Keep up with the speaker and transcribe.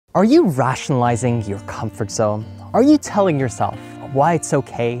Are you rationalizing your comfort zone? Are you telling yourself why it's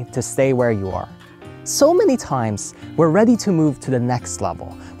okay to stay where you are? So many times, we're ready to move to the next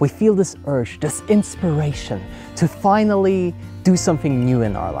level. We feel this urge, this inspiration to finally do something new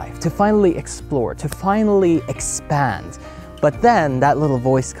in our life, to finally explore, to finally expand. But then that little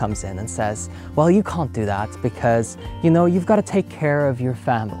voice comes in and says, well, you can't do that because, you've got to take care of your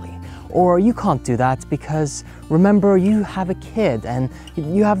family. Or you can't do that because, remember, you have a kid and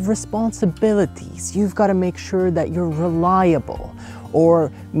you have responsibilities. You've got to make sure that you're reliable.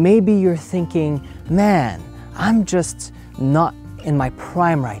 Or maybe you're thinking, man, I'm just not in my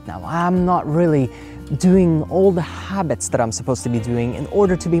prime right now. I'm not really doing all the habits that I'm supposed to be doing in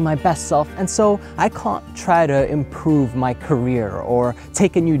order to be my best self, and so I can't try to improve my career or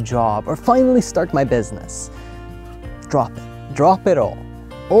take a new job or finally start my business. Drop it. Drop it all.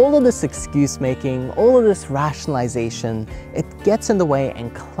 All of this excuse making, all of this rationalization, it gets in the way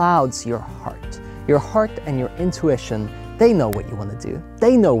and clouds your heart. Your heart and your intuition, they know what you want to do.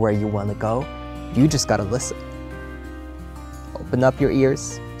 They know where you want to go. You just got to listen. Open up your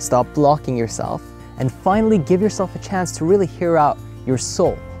ears, stop blocking yourself, and finally give yourself a chance to really hear out your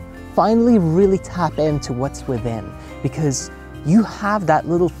soul. Finally really tap into what's within, because you have that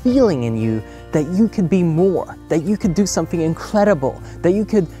little feeling in you that you could be more, that you could do something incredible, that you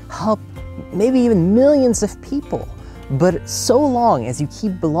could help maybe even millions of people. But so long as you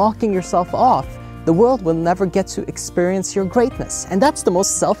keep blocking yourself off, the world will never get to experience your greatness. And that's the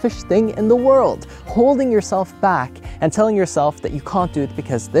most selfish thing in the world. Holding yourself back and telling yourself that you can't do it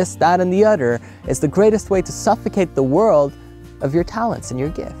because this, that, and the other is the greatest way to suffocate the world of your talents and your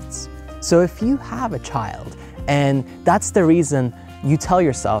gifts. So if you have a child and that's the reason you tell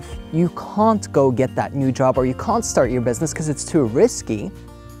yourself you can't go get that new job or you can't start your business because it's too risky,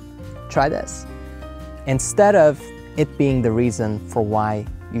 try this. Instead of it being the reason for why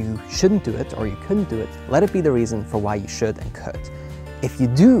you shouldn't do it or you couldn't do it, let it be the reason for why you should and could. If you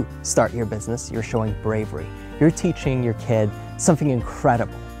do start your business, you're showing bravery. You're teaching your kid something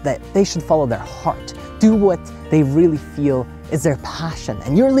incredible, that they should follow their heart, do what they really feel is their passion,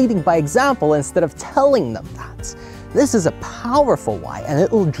 and you're leading by example instead of telling them that. This is a powerful why, and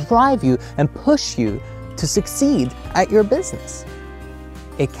it will drive you and push you to succeed at your business.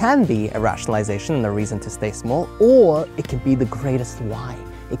 It can be a rationalization and a reason to stay small, or it could be the greatest why.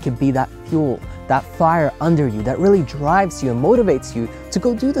 It could be that fuel, that fire under you that really drives you and motivates you to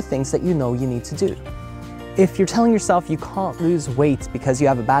go do the things that you know you need to do. If you're telling yourself you can't lose weight because you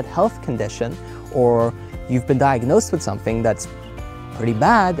have a bad health condition, or you've been diagnosed with something that's pretty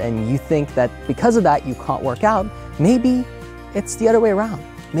bad and you think that because of that you can't work out, maybe it's the other way around.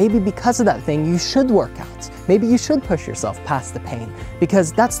 Maybe because of that thing you should work out. Maybe you should push yourself past the pain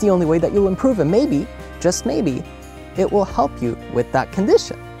because that's the only way that you'll improve, and maybe, just maybe, it will help you with that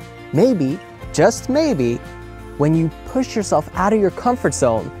condition. Maybe, just maybe, when you push yourself out of your comfort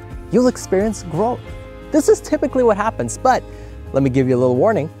zone, you'll experience growth. This is typically what happens, but let me give you a little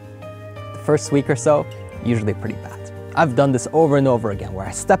warning. The first week or so, usually pretty bad. I've done this over and over again where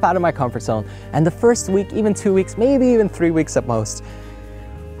I step out of my comfort zone and the first week, even 2 weeks, maybe even 3 weeks at most,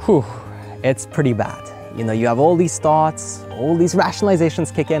 it's pretty bad. You have all these thoughts, all these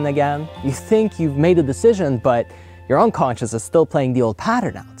rationalizations kick in again. You think you've made a decision, but your unconscious is still playing the old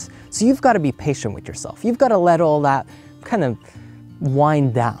pattern out. So you've got to be patient with yourself. You've got to let all that kind of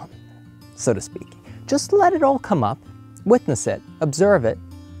wind down, so to speak. Just let it all come up, witness it, observe it,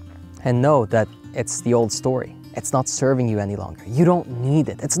 and know that it's the old story. It's not serving you any longer. You don't need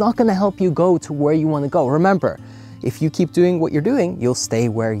it. It's not going to help you go to where you want to go. Remember, if you keep doing what you're doing, you'll stay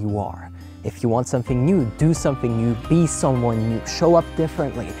where you are. If you want something new, do something new, be someone new, show up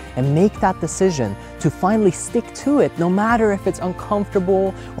differently, and make that decision to finally stick to it, no matter if it's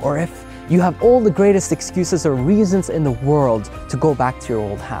uncomfortable or if you have all the greatest excuses or reasons in the world to go back to your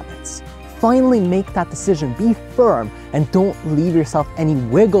old habits. Finally make that decision, be firm, and don't leave yourself any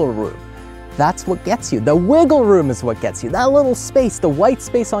wiggle room. That's what gets you. The wiggle room is what gets you. That little space, the white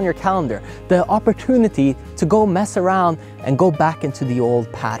space on your calendar, the opportunity to go mess around and go back into the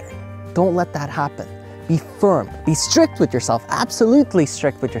old pattern. Don't let that happen. Be firm, be strict with yourself, absolutely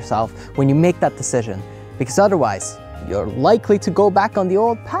strict with yourself when you make that decision, because otherwise you're likely to go back on the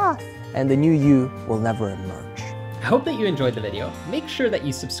old path and the new you will never emerge. I hope that you enjoyed the video. Make sure that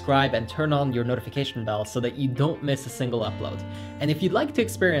you subscribe and turn on your notification bell so that you don't miss a single upload. And if you'd like to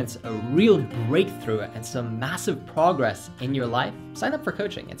experience a real breakthrough and some massive progress in your life, sign up for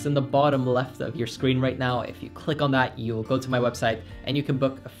coaching. It's in the bottom left of your screen right now. If you click on that, you'll go to my website and you can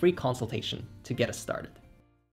book a free consultation to get us started.